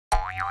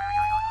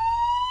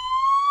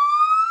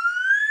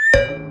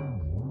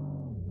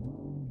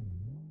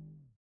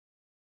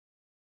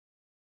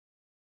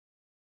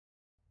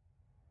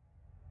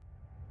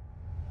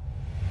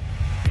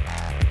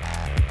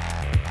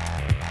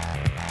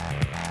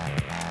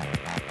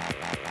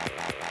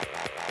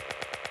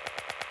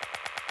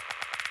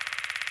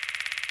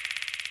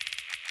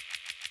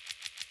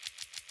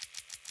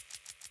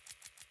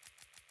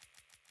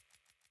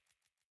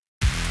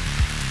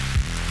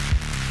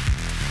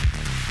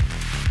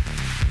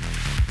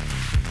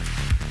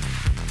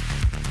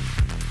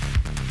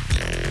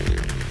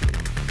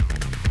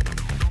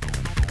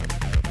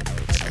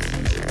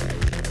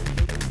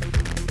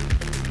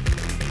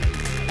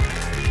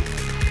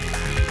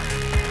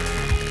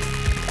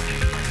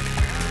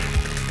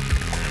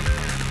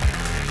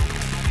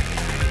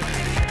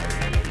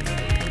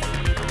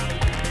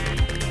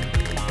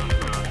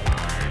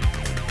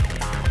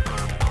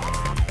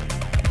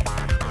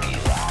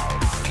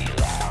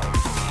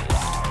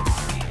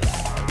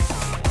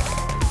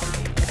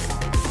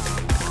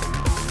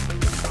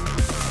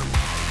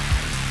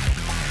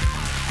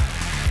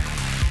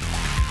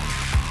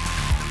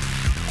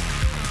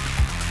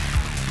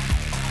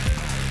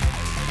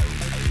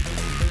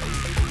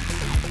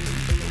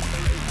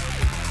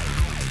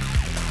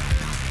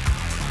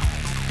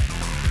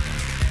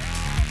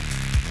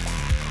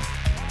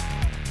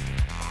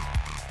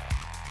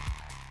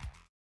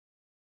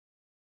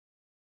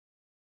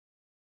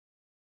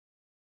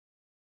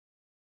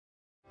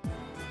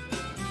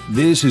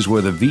This is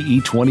where the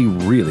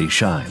VE20 really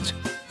shines.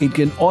 It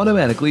can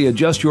automatically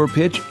adjust your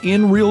pitch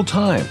in real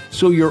time,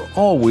 so you're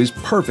always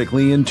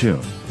perfectly in tune.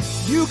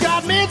 You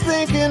got me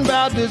thinking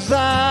about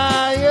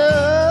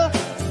desire,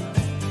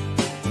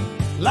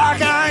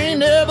 like I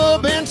ain't never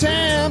been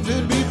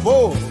tempted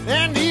before.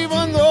 And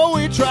even though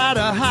we try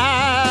to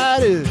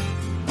hide it,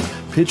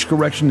 Pitch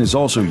correction is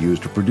also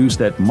used to produce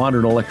that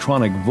modern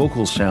electronic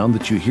vocal sound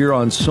that you hear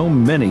on so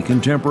many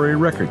contemporary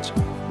records.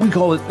 We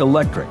call it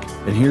electric,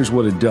 and here's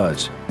what it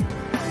does.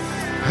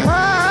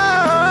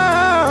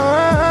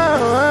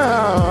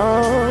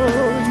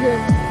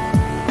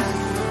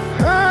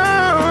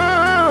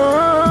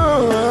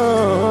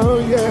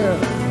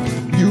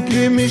 You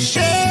give me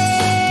shade,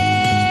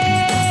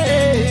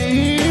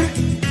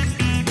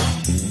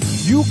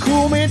 you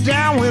cool me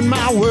down when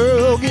my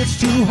world gets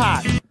too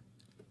hot.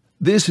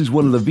 This is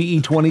one of the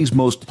VE20's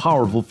most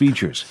powerful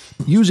features.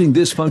 Using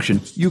this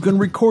function, you can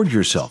record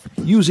yourself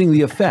using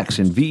the effects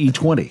in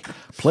VE20.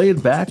 Play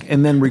it back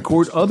and then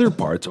record other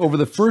parts over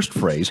the first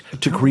phrase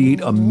to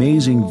create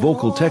amazing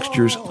vocal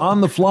textures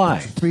on the fly.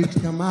 Freaks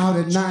come out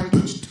at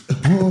night.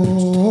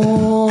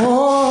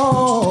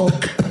 Oh,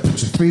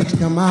 freaks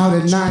come out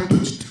at night.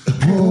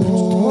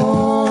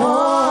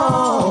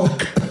 Oh,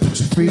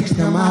 freaks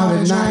come out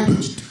at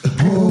night.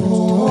 Oh,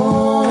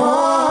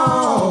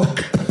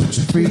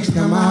 freaks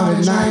come out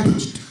at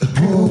night.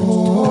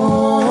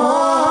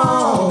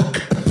 Oh,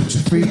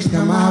 freaks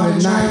come out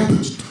at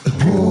night.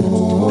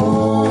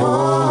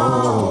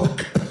 Oh,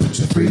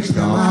 freaks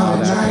come out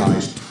at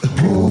night.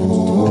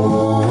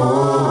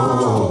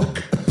 Oh,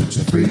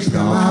 freaks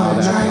come out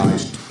at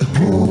night.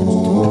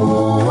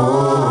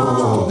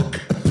 Oh,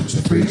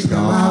 freaks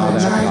come out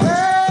at night.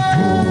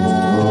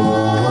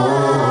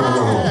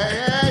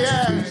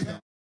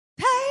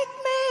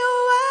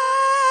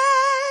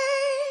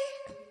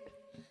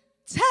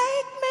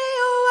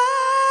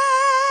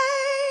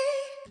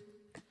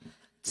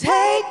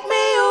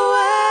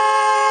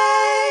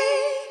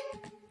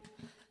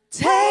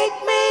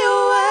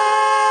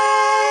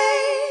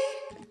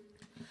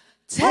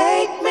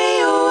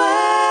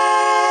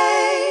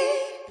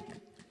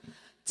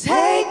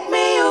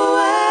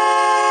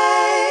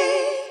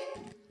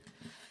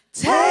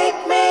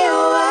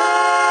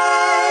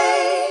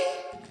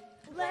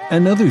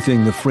 Another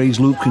thing the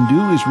phrase loop can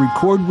do is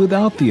record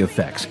without the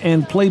effects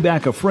and play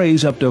back a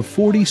phrase up to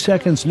 40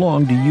 seconds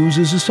long to use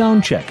as a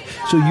sound check,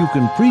 so you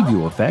can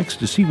preview effects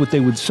to see what they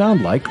would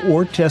sound like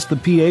or test the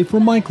PA for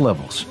mic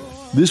levels.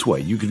 This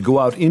way, you could go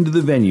out into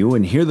the venue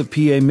and hear the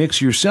PA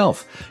mix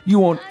yourself. You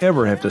won't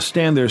ever have to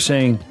stand there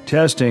saying,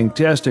 testing,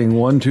 testing,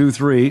 1, 2,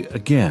 3,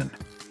 again.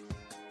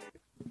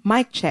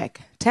 Mic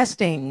check,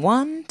 testing,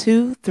 1,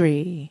 2,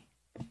 3.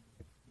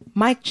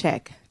 Mic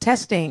check,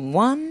 testing,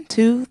 1,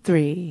 2,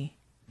 3.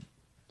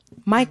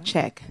 Mic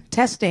check,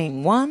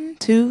 testing, 1,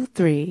 2,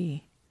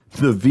 3.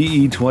 The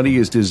VE20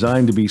 is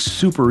designed to be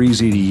super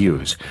easy to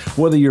use,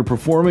 whether you're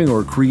performing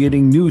or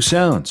creating new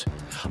sounds.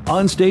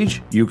 On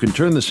stage, you can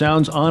turn the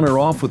sounds on or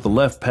off with the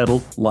left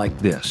pedal like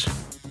this.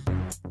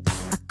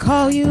 I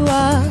call you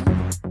up,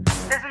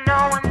 there's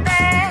no one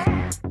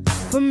there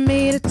for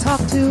me to talk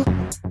to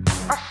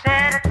or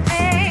say a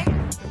thing.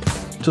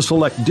 To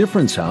select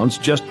different sounds,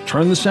 just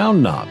turn the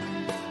sound knob.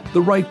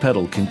 The right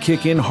pedal can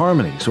kick in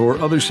harmonies or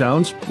other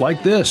sounds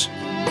like this.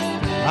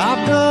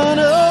 I've done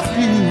a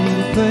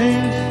few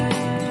things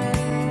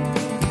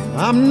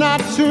I'm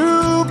not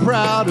too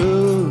proud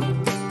of.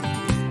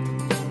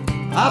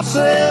 I've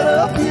said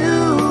a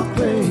few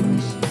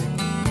things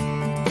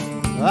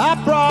I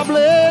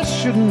probably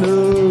shouldn't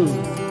have.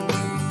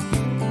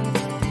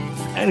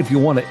 And if you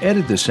want to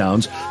edit the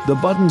sounds, the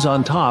buttons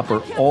on top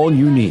are all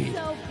you need.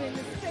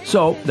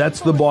 So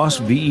that's the Boss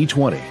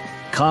VE20.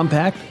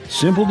 Compact,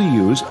 simple to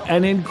use,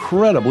 and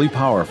incredibly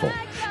powerful.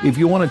 If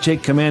you want to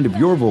take command of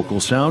your vocal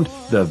sound,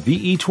 the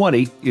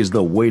VE20 is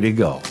the way to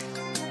go.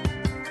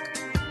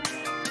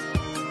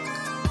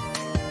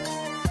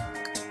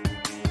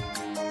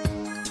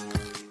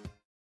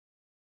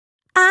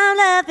 I'm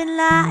loving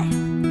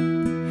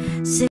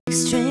life, 6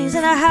 strings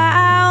and a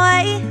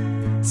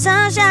highway,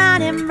 sun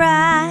shining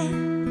bright.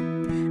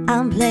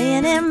 I'm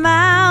playing it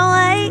my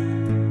way,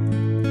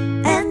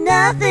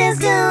 nothing's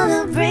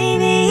gonna bring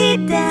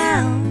me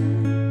down.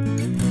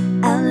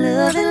 I'm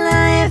loving life.